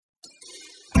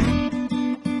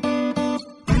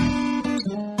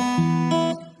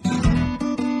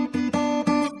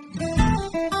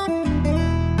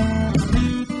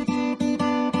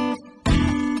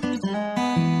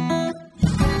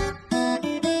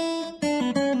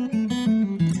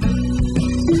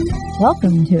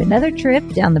Welcome to another trip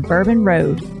down the Bourbon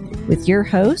Road with your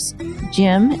hosts,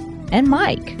 Jim and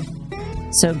Mike.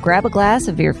 So grab a glass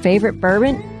of your favorite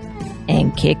bourbon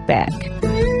and kick back.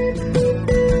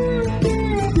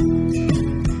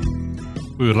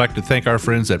 We would like to thank our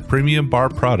friends at Premium Bar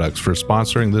Products for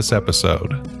sponsoring this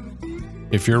episode.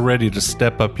 If you're ready to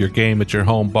step up your game at your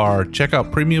home bar, check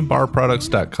out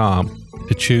PremiumBarProducts.com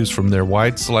to choose from their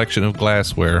wide selection of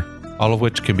glassware, all of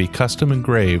which can be custom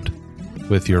engraved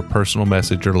with your personal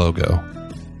message or logo.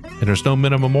 And there's no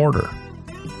minimum order.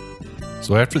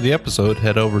 So after the episode,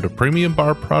 head over to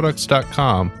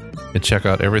PremiumBarProducts.com and check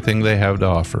out everything they have to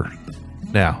offer.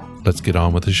 Now, let's get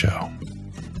on with the show.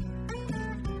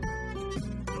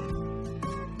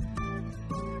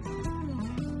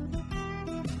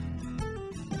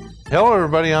 Hello,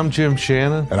 everybody. I'm Jim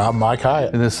Shannon. And I'm Mike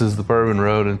Hyatt. And this is the Bourbon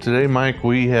Road. And today, Mike,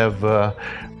 we have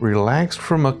relaxed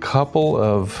from a couple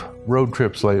of road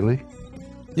trips lately.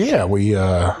 Yeah, we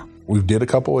did a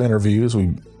couple of interviews.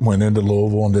 We went into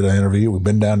Louisville and did an interview. We've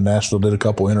been down to Nashville, did a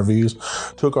couple of interviews.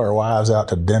 Took our wives out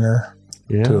to dinner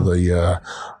to the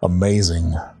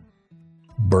amazing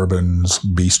Bourbon's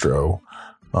Bistro.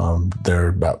 They're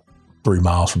about 3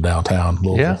 miles from downtown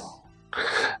Louisville.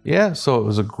 Yeah, so it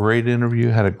was a great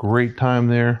interview. Had a great time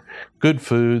there. Good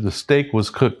food. The steak was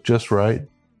cooked just right.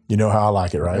 You know how I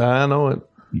like it, right? I know it.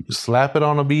 You slap it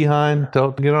on a behind,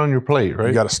 tell it to get on your plate, right?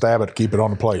 You got to stab it to keep it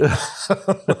on the plate.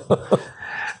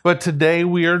 But today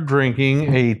we are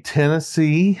drinking a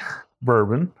Tennessee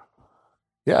bourbon.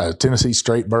 Yeah, Tennessee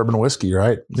straight bourbon whiskey,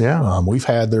 right? Yeah. We've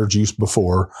had their juice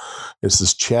before. It's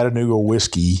this Chattanooga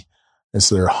whiskey. It's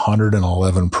their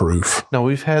 111 proof. No,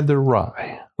 we've had their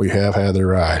rye. We have had their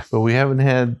rye. But we haven't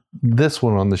had this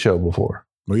one on the show before.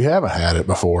 We haven't had it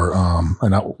before.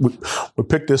 We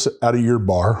picked this out of your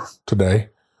bar today.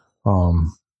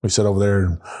 We sat over there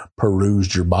and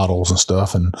perused your bottles and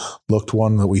stuff and looked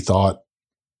one that we thought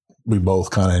we both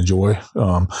kind of enjoy.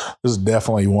 This is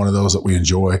definitely one of those that we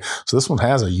enjoy. So this one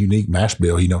has a unique mash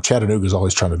bill. You know, Chattanooga's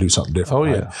always trying to do something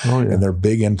different. Oh, yeah. And they're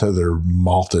big into their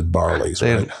malted barleys,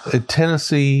 they right? have a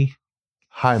Tennessee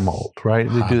high malt, right?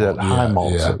 They do that high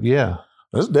malt. Yeah. So, yeah.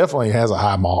 This definitely has a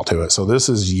high malt to it. So this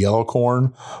is yellow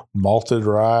corn, malted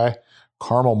rye,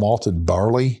 caramel malted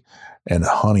barley, and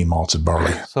honey malted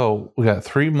barley. So we got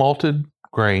 3 malted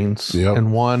grains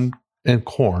and 1 in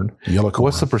corn. Yellow corn.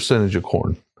 What's the percentage of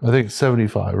corn? I think it's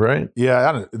 75, right?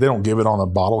 Yeah, they don't give it on the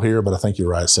bottle here, but I think you're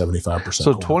right, 75%.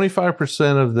 So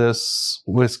 25% of this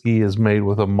whiskey is made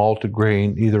with a malted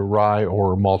grain, either rye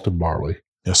or malted barley.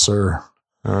 Yes, sir.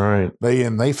 All right.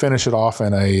 They finish it off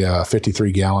in a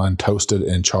 53-gallon toasted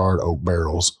and charred oak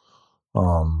barrels.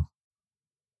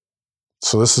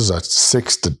 So this is a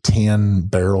 6 to 10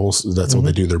 barrels. That's what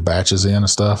they do their batches in and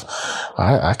stuff.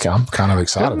 I'm kind of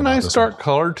excited. Got a nice dark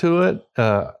color to it.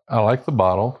 I like the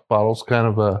bottle. Bottle's kind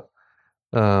of a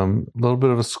little bit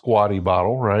of a squatty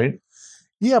bottle, right?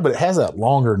 Yeah, but it has that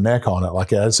longer neck on it.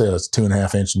 Like I'd say it's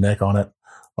 2.5 inch neck on it,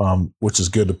 which is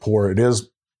good to pour. It is,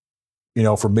 you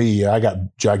know, for me, I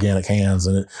got gigantic hands,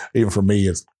 and even for me,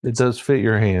 it does fit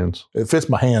your hands. It fits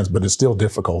my hands, but it's still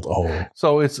difficult to hold.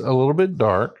 So it's a little bit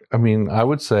dark. I mean, I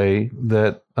would say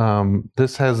that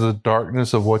this has the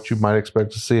darkness of what you might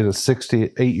expect to see in a 6 to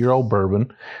 8-year-old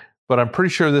bourbon, but I'm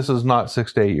pretty sure this is not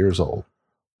 6 to 8 years old.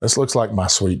 This looks like my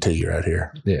sweet tea right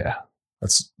here. Yeah.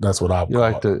 That's what I would call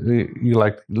it. You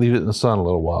like to leave it in the sun a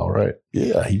little while, right?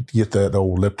 Yeah, you get that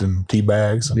old Lipton tea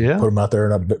bags and put them out there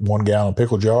in a 1 gallon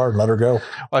pickle jar and let her go.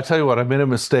 I tell you what, I made a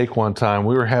mistake one time.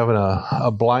 We were having a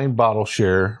blind bottle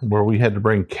share where we had to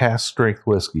bring cask strength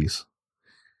whiskeys.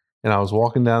 And I was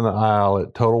walking down the aisle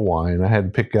at Total Wine. I had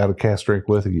to pick out a cask strength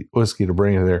whiskey to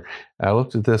bring in there. I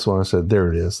looked at this one and said,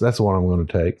 there it is. That's the one I'm going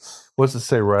to take. What's it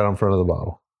say right on front of the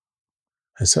bottle?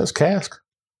 It says cask.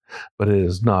 But it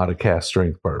is not a cask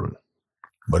strength bourbon.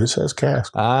 But it says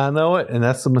cask. I know it, and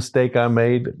that's the mistake I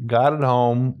made. Got it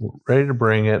home, ready to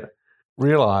bring it,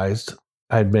 realized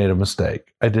I'd made a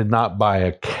mistake. I did not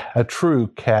buy a true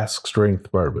cask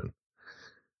strength bourbon.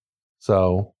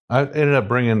 So I ended up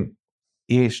bringing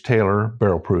E.H. Taylor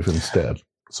barrel proof instead.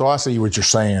 So I see what you're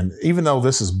saying. Even though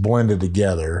this is blended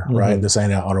together, right? This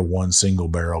ain't out on a one single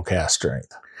barrel cask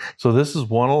strength. So this is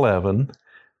 111.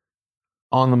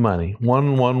 On the money,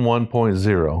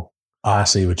 111.0. I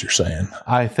see what you're saying.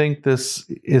 I think it's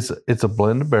a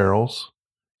blend of barrels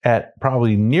at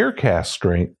probably near cask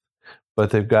strength, but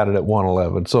they've got it at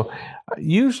 111. So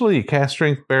usually a cask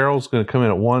strength barrel is going to come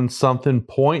in at 1 something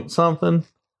point something.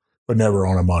 but never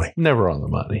on the money. Never on the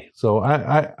money. So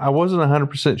I wasn't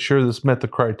 100% sure this met the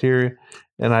criteria,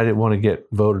 and I didn't want to get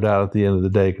voted out at the end of the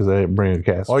day because I didn't bring a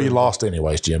cask. Well, you lost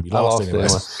anyways, Jim. You lost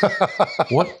anyways.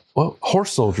 Anyway. What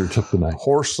Horse Soldier took the night?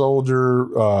 Horse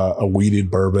Soldier, a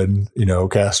wheated bourbon,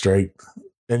 cask straight.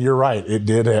 And you're right. It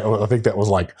did. I think that was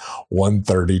like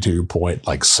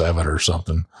 132.7 or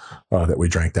something that we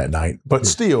drank that night. But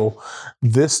still,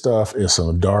 this stuff is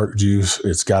some dark juice.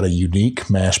 It's got a unique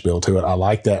mash bill to it. I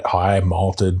like that high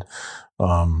malted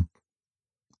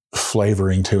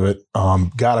flavoring to it.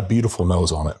 Got a beautiful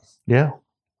nose on it. Yeah.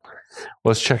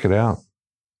 Let's check it out.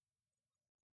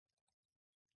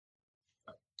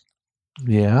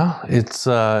 Yeah,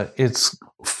 it's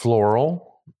floral.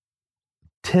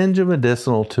 Tinge of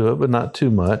medicinal to it, but not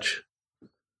too much.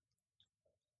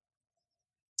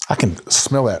 I can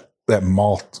smell that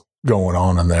malt going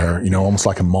on in there, almost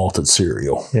like a malted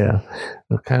cereal. Yeah.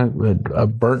 Kind of a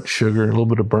burnt sugar, a little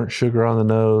bit of burnt sugar on the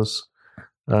nose.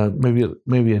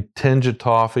 Maybe a tinge of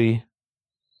toffee,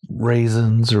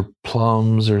 raisins or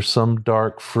plums or some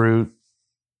dark fruit.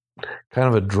 Kind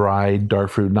of a dried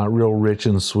dark fruit, not real rich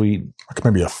and sweet. Like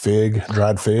maybe a fig,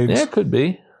 dried figs. Yeah, it could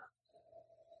be.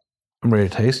 I'm ready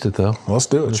to taste it, though. Let's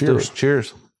do it. Cheers.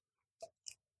 Cheers.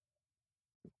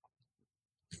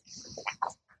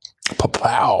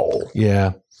 Pow.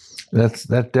 Yeah,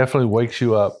 that definitely wakes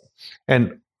you up.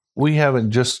 And we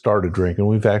haven't just started drinking.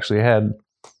 We've actually had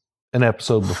an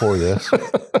episode before this.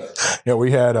 Yeah, we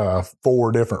had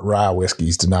 4 different rye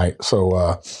whiskeys tonight.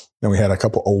 So then we had a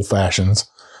couple old fashions.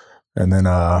 And then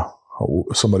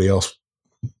somebody else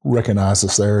recognized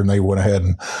us there, and they went ahead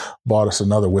and bought us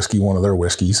another whiskey, one of their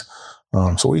whiskeys.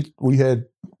 So we had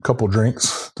a couple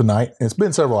drinks tonight. It's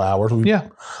been several hours.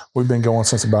 We've been going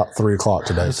since about 3:00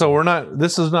 today. So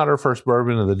this is not our first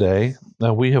bourbon of the day.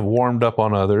 We have warmed up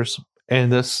on others,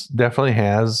 and this definitely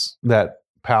has that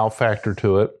pow factor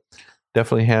to it.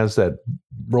 Definitely has that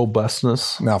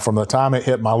robustness. Now, from the time it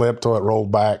hit my lip till it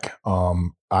rolled back,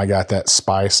 I got that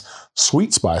spice,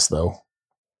 sweet spice though.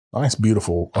 Nice,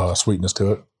 beautiful sweetness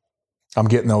to it. I'm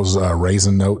getting those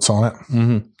raisin notes on it.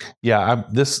 Mm-hmm. Yeah,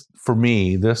 for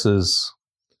me, this is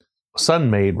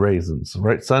sun-made raisins,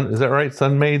 right? Is that right?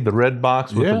 Sun-made, the red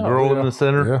box with the girl in the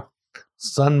center. Yeah,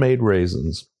 sun-made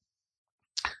raisins.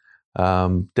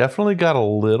 Definitely got a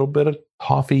little bit of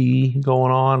toffee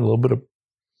going on, a little bit of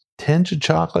tinge of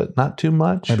chocolate, not too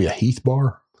much. Maybe a Heath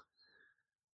bar.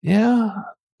 Yeah,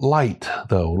 light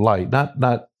though,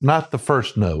 not the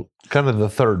first note, kind of the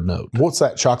third note. What's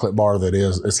that chocolate bar that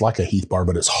is? It's like a Heath bar,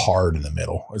 but it's hard in the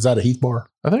middle. Is that a Heath bar?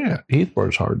 I think Heath bar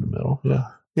is hard in the middle. Yeah.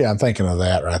 Yeah, I'm thinking of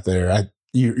that right there.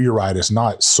 You're right. It's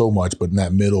not so much, but in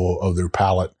that middle of their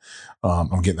palate,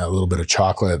 I'm getting that little bit of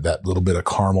chocolate, that little bit of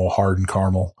caramel, hardened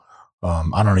caramel.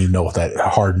 I don't even know what that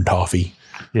hardened toffee.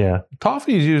 Yeah.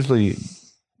 Toffee is usually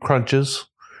crunches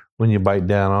when you bite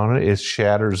down on it. It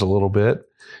shatters a little bit.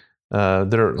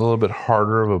 They're a little bit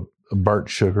harder of a burnt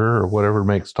sugar or whatever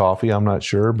makes toffee. I'm not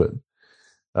sure, but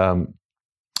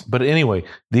anyway,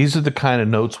 these are the kind of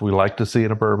notes we like to see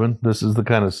in a bourbon. This is the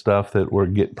kind of stuff that we're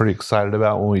getting pretty excited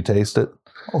about when we taste it.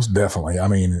 Most definitely. I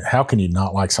mean, how can you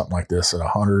not like something like this at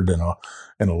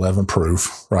 111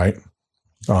 proof, right?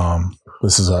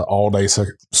 This is an all-day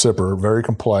sipper, very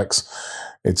complex.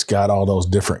 It's got all those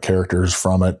different characters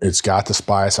from it. It's got the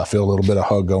spice. I feel a little bit of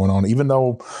hug going on, even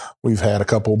though we've had a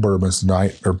couple of bourbons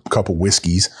tonight or a couple of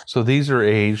whiskeys. So these are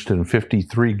aged in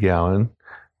 53-gallon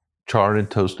charred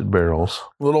and toasted barrels.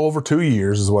 A little over 2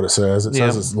 years is what it says. It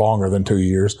says it's longer than 2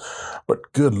 years.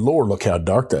 But good Lord, look how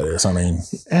dark that is. I mean.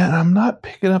 And I'm not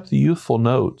picking up the youthful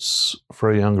notes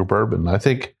for a younger bourbon. I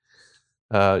think,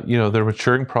 their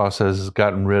maturing process has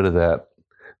gotten rid of that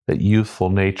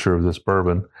youthful nature of this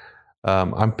bourbon.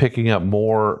 I'm picking up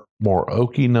more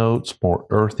oaky notes, more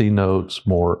earthy notes,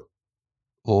 more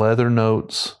leather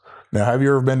notes. Now, have you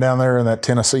ever been down there in that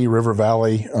Tennessee River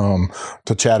Valley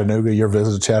to Chattanooga? You ever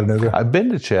visited Chattanooga? I've been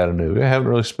to Chattanooga. I haven't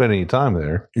really spent any time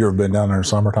there. You ever been down there in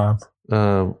summertime?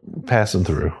 Passing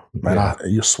through. Man,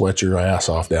 you sweat your ass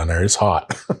off down there. It's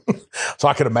hot. So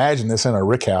I could imagine this in a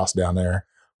rick house down there.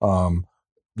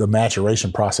 The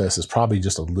maturation process is probably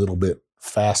just a little bit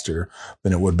faster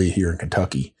than it would be here in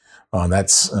Kentucky.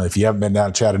 That's if you haven't been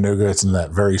down to Chattanooga, it's in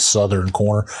that very southern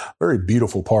corner, very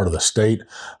beautiful part of the state.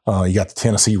 You got the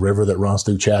Tennessee River that runs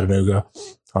through Chattanooga.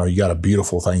 You got a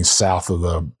beautiful thing south of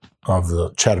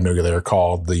the Chattanooga there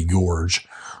called the Gorge.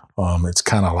 It's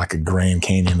kind of like a Grand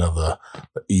Canyon of the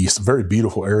east. Very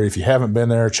beautiful area. If you haven't been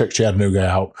there, check Chattanooga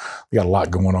out. We got a lot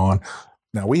going on.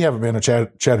 Now, we haven't been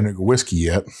to Chattanooga whiskey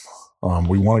yet.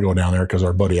 We want to go down there because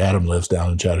our buddy Adam lives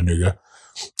down in Chattanooga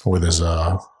with his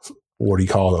what do you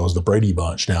call those? The Brady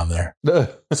Bunch down there.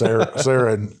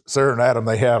 Sarah and Adam,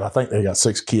 I think they got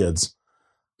 6 kids.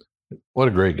 What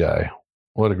a great guy.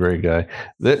 What a great guy.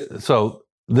 So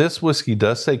this whiskey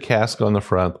does say cask on the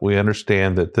front. We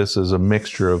understand that this is a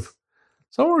mixture of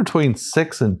somewhere between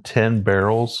 6 and 10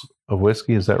 barrels of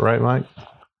whiskey. Is that right, Mike?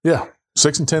 Yeah.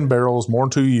 6 and 10 barrels, more than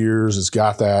 2 years. It's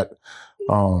got that.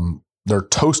 They're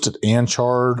toasted and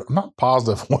charred. I'm not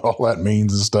positive what all that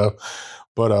means and stuff,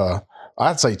 but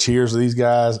I'd say cheers to these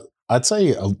guys. I'd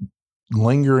say a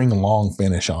lingering long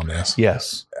finish on this.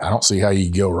 Yes. I don't see how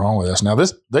you go wrong with this. Now,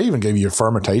 they even gave you a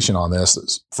fermentation on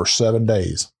this for 7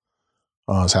 days.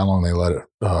 Is how long they let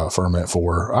it ferment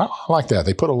for. I like that.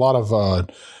 They put a lot of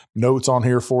notes on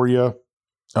here for you.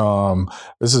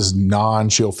 This is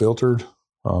non-chill filtered.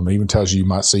 It even tells you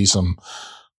might see some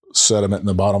sediment in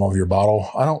the bottom of your bottle.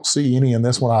 I don't see any in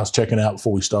this one. I was checking out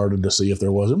before we started to see if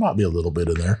there was. There might be a little bit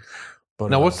in there. But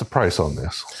now, what's the price on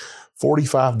this?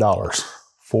 $45.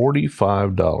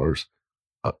 $45.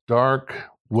 A dark,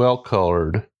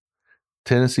 well-colored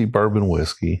Tennessee bourbon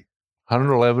whiskey,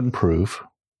 111 proof.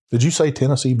 Did you say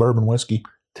Tennessee bourbon whiskey?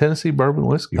 Tennessee bourbon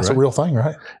whiskey, That's right? a real thing,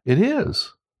 right? It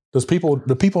is. Do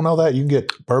people know that you can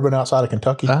get bourbon outside of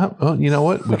Kentucky? Well, you know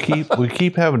what? We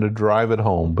keep having to drive it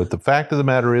home. But the fact of the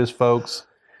matter is, folks,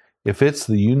 if it's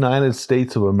the United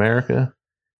States of America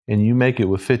and you make it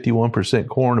with 51%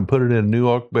 corn and put it in a New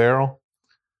York barrel,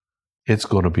 it's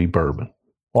going to be bourbon.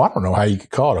 Well, I don't know how you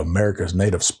could call it America's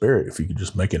native spirit if you could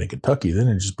just make it in Kentucky. Then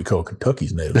it'd just be called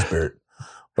Kentucky's native spirit.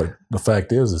 But the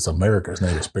fact is, it's America's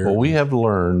native spirit. Well, we have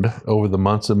learned over the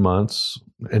months and months,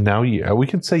 and now we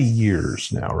can say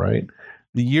years now, right?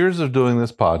 The years of doing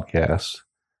this podcast,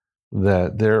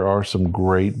 that there are some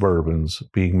great bourbons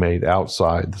being made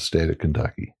outside the state of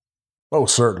Kentucky. Oh,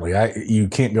 certainly. You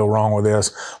can't go wrong with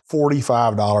this.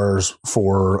 $45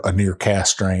 for a near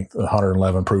cask strength,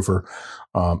 111 proofer.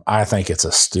 I think it's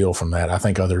a steal from that. I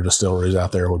think other distilleries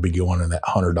out there would be going in that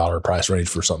 $100 price range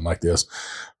for something like this.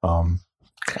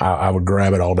 I would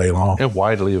grab it all day long. And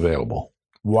widely available.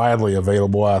 Widely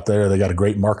available out there. They got a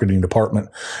great marketing department.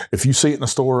 If you see it in the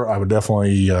store, I would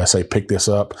definitely say pick this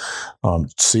up.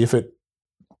 See if it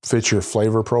fits your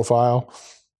flavor profile.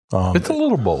 It's a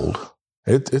little bold.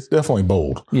 It's definitely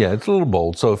bold. Yeah, it's a little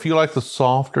bold. So if you like the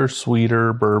softer,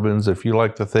 sweeter bourbons, if you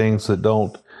like the things that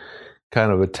don't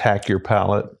kind of attack your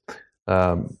palate,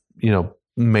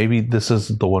 maybe this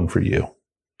isn't the one for you.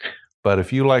 But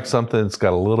if you like something that's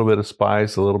got a little bit of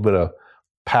spice, a little bit of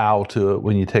pow to it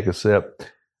when you take a sip,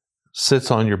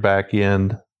 sits on your back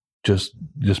end, just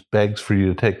begs for you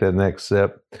to take that next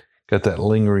sip, got that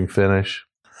lingering finish.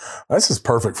 This is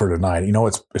perfect for tonight.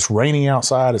 It's raining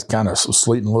outside. It's kind of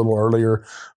sleeting a little earlier,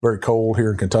 very cold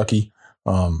here in Kentucky.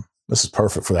 This is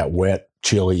perfect for that wet,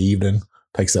 chilly evening.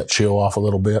 Takes that chill off a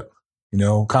little bit,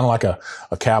 kind of like a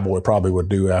cowboy probably would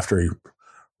do after he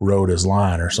rode his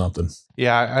line or something.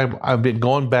 Yeah, I've been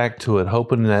going back to it,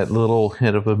 hoping that little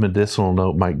hint of a medicinal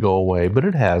note might go away, but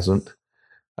it hasn't.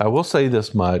 I will say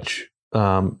this much.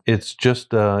 It's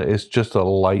just a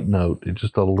light note. It's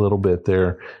just a little bit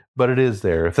there, but it is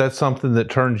there. If that's something that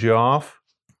turns you off,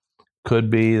 could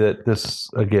be that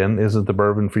this, again, isn't the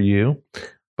bourbon for you.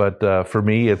 But for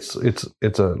me, it's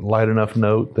a light enough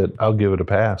note that I'll give it a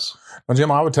pass. Well,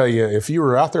 Jim, I would tell you, if you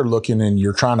were out there looking and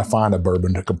you're trying to find a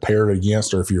bourbon to compare it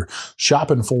against, or if you're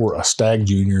shopping for a Stag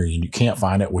Junior and you can't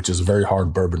find it, which is a very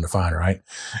hard bourbon to find, right?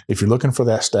 If you're looking for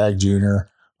that Stag Junior,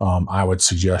 I would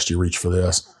suggest you reach for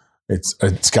this.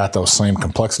 It's got those same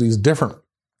complexities, different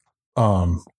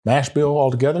mash bill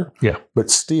altogether. Yeah. But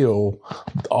still,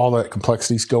 all that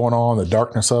complexities going on, the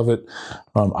darkness of it.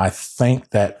 I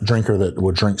think that drinker that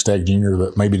would drink Stag Junior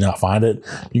that maybe not find it,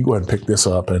 you go ahead and pick this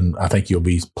up, and I think you'll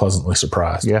be pleasantly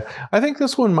surprised. Yeah. I think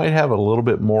this one might have a little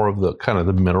bit more of the kind of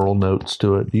the mineral notes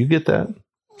to it. Do you get that?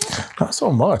 Not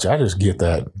so much. I just get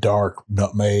that dark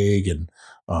nutmeg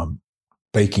and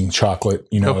baking chocolate,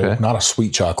 Okay. Not a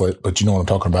sweet chocolate, but you know what I'm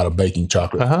talking about, a baking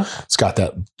chocolate. Uh-huh. It's got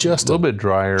that just a little bit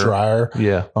drier.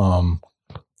 Yeah.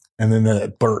 And then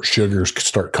that burnt sugars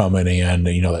start coming in,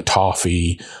 that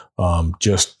toffee,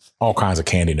 just all kinds of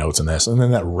candy notes in this. And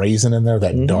then that raisin in there,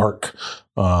 that dark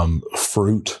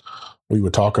fruit we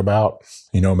would talk about,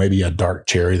 maybe a dark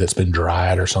cherry that's been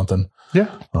dried or something. Yeah.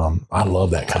 I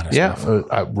love that kind of stuff.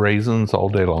 Yeah. Raisins all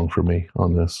day long for me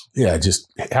on this. Yeah.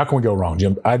 Just how can we go wrong,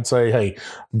 Jim? I'd say, hey,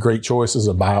 great choices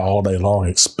to buy all day long,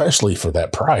 especially for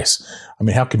that price. I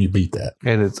mean, how can you beat that?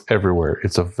 And it's everywhere.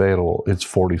 It's available. It's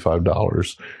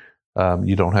 $45.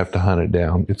 You don't have to hunt it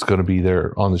down. It's going to be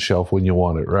there on the shelf when you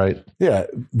want it, right? Yeah.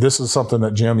 This is something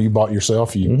that, Jim, you bought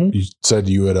yourself. You said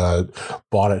you had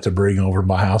bought it to bring over to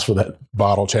my house for that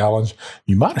bottle challenge.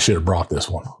 You might have should have brought this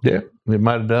one. Yeah, it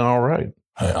might have done all right.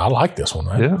 I like this one,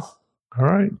 man. Yeah. All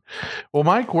right. Well,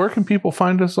 Mike, where can people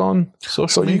find us on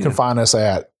social media? You can find us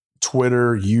at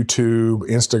Twitter, YouTube,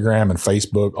 Instagram, and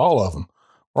Facebook, all of them.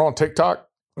 We're on TikTok.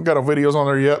 I've got no videos on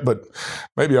there yet, but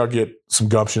maybe I'll get some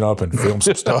gumption up and film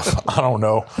some stuff. I don't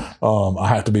know. I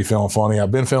have to be feeling funny.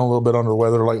 I've been feeling a little bit under the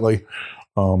weather lately,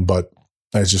 but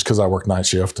it's just because I work night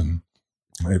shift and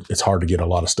it's hard to get a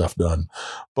lot of stuff done.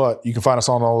 But you can find us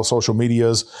on all the social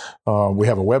medias. We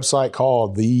have a website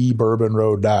called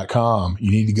thebourbonroad.com.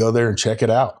 You need to go there and check it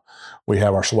out. We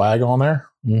have our swag on there.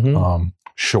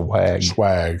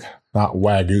 Swag, not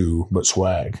wagyu, but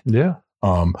swag. Yeah.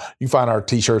 You can find our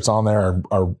t-shirts on there,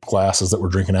 our glasses that we're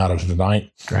drinking out of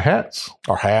tonight. Our hats.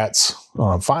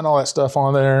 Find all that stuff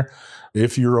on there.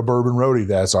 If you're a Bourbon Roadie,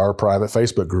 that's our private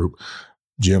Facebook group.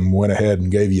 Jim went ahead and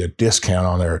gave you a discount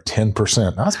on there,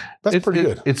 10%. That's pretty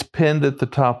good. It's pinned at the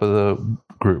top of the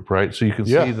group, right? So you can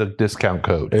see the discount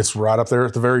code. It's right up there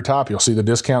at the very top. You'll see the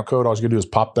discount code. All you got to do is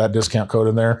pop that discount code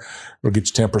in there. It'll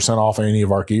get you 10% off any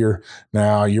of our gear.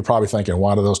 Now, you're probably thinking,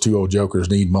 why do those two old jokers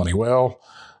need money? Well,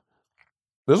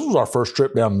 this was our first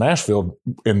trip down to Nashville,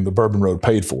 and the Bourbon Road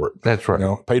paid for it. That's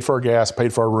right. Paid for our gas,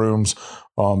 paid for our rooms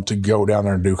to go down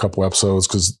there and do a couple episodes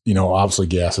because, obviously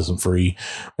gas isn't free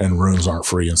and rooms aren't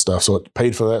free and stuff. So it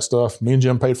paid for that stuff. Me and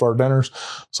Jim paid for our dinners.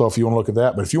 So if you want to look at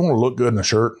that, but if you want to look good in a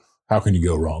shirt, how can you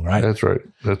go wrong, right? That's right.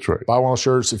 Buy one of those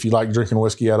shirts. If you like drinking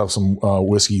whiskey out of some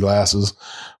whiskey glasses,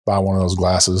 buy one of those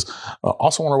glasses.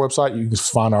 Also on our website, you can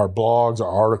find our blogs, our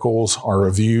articles, our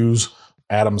reviews.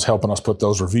 Adam's helping us put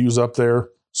those reviews up there.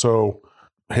 So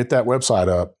hit that website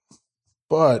up.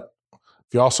 But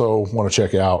if you also want to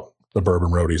check out the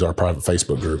Bourbon Roadies, our private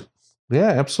Facebook group. Yeah,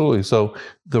 absolutely. So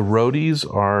the Roadies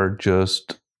are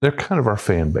they're kind of our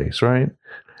fan base, right?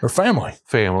 They're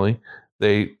family.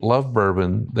 They love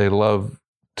bourbon. They love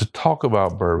to talk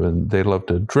about bourbon. They love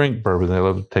to drink bourbon. They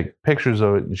love to take pictures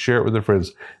of it and share it with their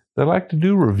friends. They like to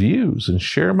do reviews and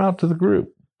share them out to the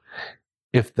group.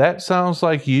 If that sounds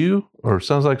like you or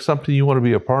sounds like something you want to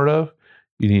be a part of,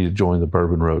 you need to join the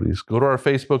Bourbon Roadies. Go to our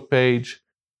Facebook page,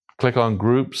 click on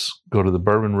groups, go to the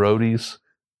Bourbon Roadies,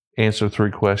 answer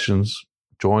 3 questions,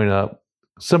 join up.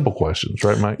 Simple questions,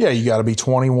 right, Mike? Yeah, you got to be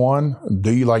 21.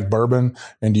 Do you like bourbon?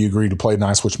 And do you agree to play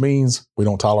nice? Which means we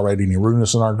don't tolerate any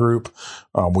rudeness in our group.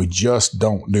 We just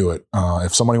don't do it.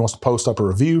 If somebody wants to post up a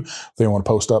review, if they want to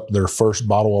post up their first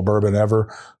bottle of bourbon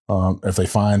ever, if they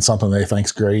find something they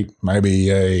think's great,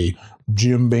 maybe a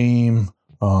Jim Beam,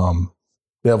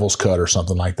 Devil's Cut or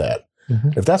something like that. Mm-hmm.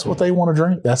 If that's what they want to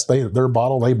drink, that's their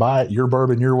bottle. They buy it, your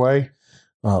bourbon, your way.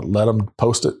 Let them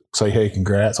post it. Say, hey,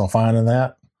 congrats on finding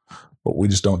that. But we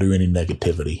just don't do any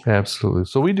negativity. Absolutely.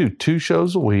 So we do 2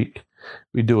 shows a week.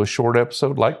 We do a short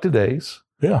episode like today's,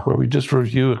 where we just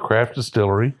review a craft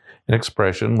distillery, an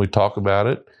expression. We talk about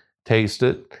it, taste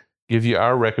it, give you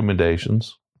our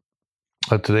recommendations.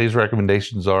 Today's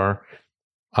recommendations are,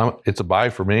 it's a buy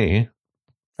for me.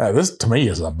 This to me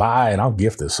is a buy, and I'll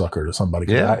gift this sucker to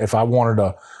somebody. If I wanted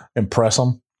to impress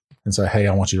them and say, hey,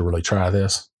 I want you to really try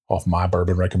this off my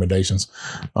bourbon recommendations,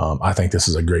 I think this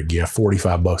is a great gift.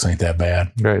 $45 ain't that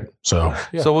bad. Right. So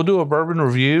we'll do a bourbon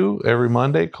review every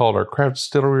Monday called our Craft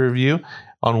Distillery Review.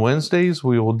 On Wednesdays,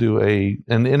 we will do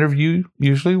an interview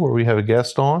usually where we have a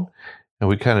guest on and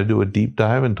we kind of do a deep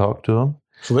dive and talk to them.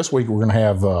 So this week we're going to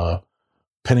have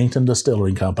Pennington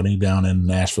Distilling Company down in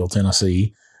Nashville,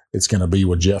 Tennessee. It's going to be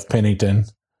with Jeff Pennington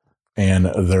and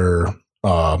their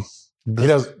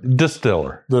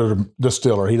distiller. The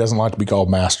distiller. He doesn't like to be called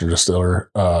master distiller.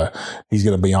 He's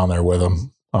going to be on there with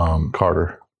him.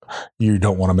 Carter. You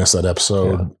don't want to miss that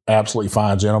episode. Yeah. Absolutely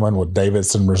fine gentlemen with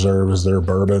Davidson Reserve as their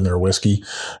bourbon, their whiskey.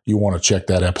 You want to check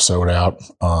that episode out.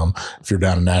 If you're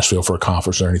down in Nashville for a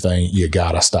conference or anything, you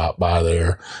got to stop by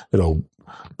there. It'll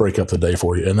break up the day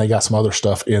for you. And they got some other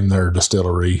stuff in their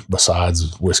distillery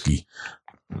besides whiskey.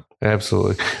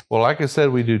 Absolutely. Well, like I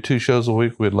said, we do 2 shows a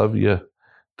week. We'd love you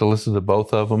to listen to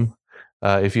both of them.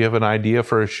 If you have an idea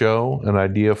for a show, an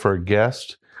idea for a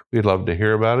guest, we'd love to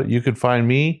hear about it. You can find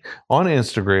me on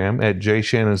Instagram at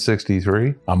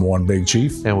jshannon63. I'm One Big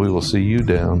Chief. And we will see you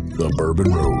down the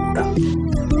Bourbon Road.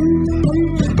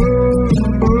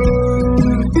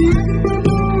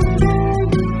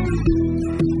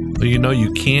 Well,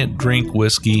 you can't drink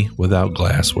whiskey without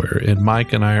glassware. And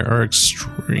Mike and I are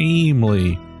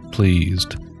extremely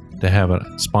pleased to have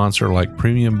a sponsor like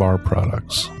Premium Bar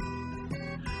Products.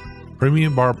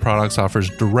 Premium Bar Products offers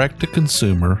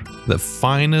direct-to-consumer the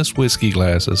finest whiskey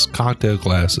glasses, cocktail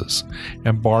glasses,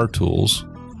 and bar tools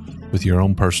with your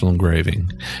own personal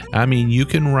engraving. I mean, you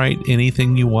can write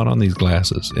anything you want on these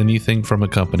glasses, anything from a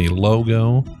company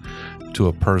logo to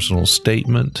a personal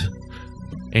statement,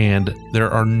 and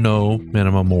there are no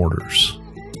minimum orders.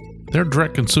 Their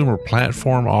direct consumer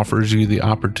platform offers you the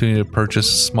opportunity to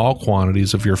purchase small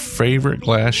quantities of your favorite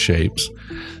glass shapes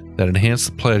that enhance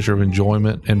the pleasure of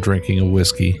enjoyment and drinking a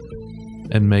whiskey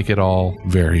and make it all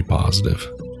very positive.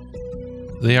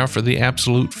 They offer the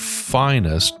absolute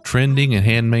finest trending and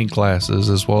handmade glasses,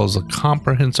 as well as a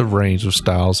comprehensive range of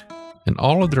styles, and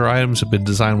all of their items have been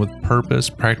designed with purpose,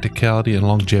 practicality, and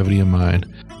longevity in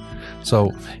mind.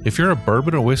 So if you're a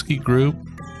bourbon or whiskey group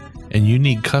and you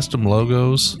need custom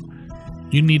logos,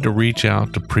 you need to reach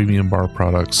out to Premium Bar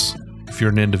Products. If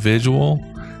you're an individual,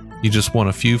 you just want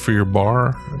a few for your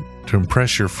bar to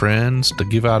impress your friends, to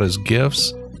give out as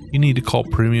gifts, you need to call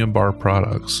Premium Bar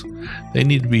Products. They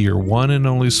need to be your one and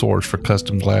only source for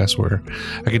custom glassware.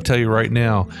 I can tell you right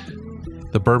now,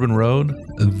 the Bourbon Road,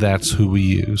 that's who we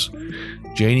use.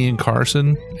 Janie and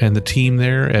Carson and the team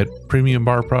there at Premium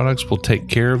Bar Products will take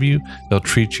care of you. They'll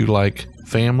treat you like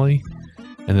family,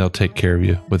 and they'll take care of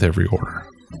you with every order.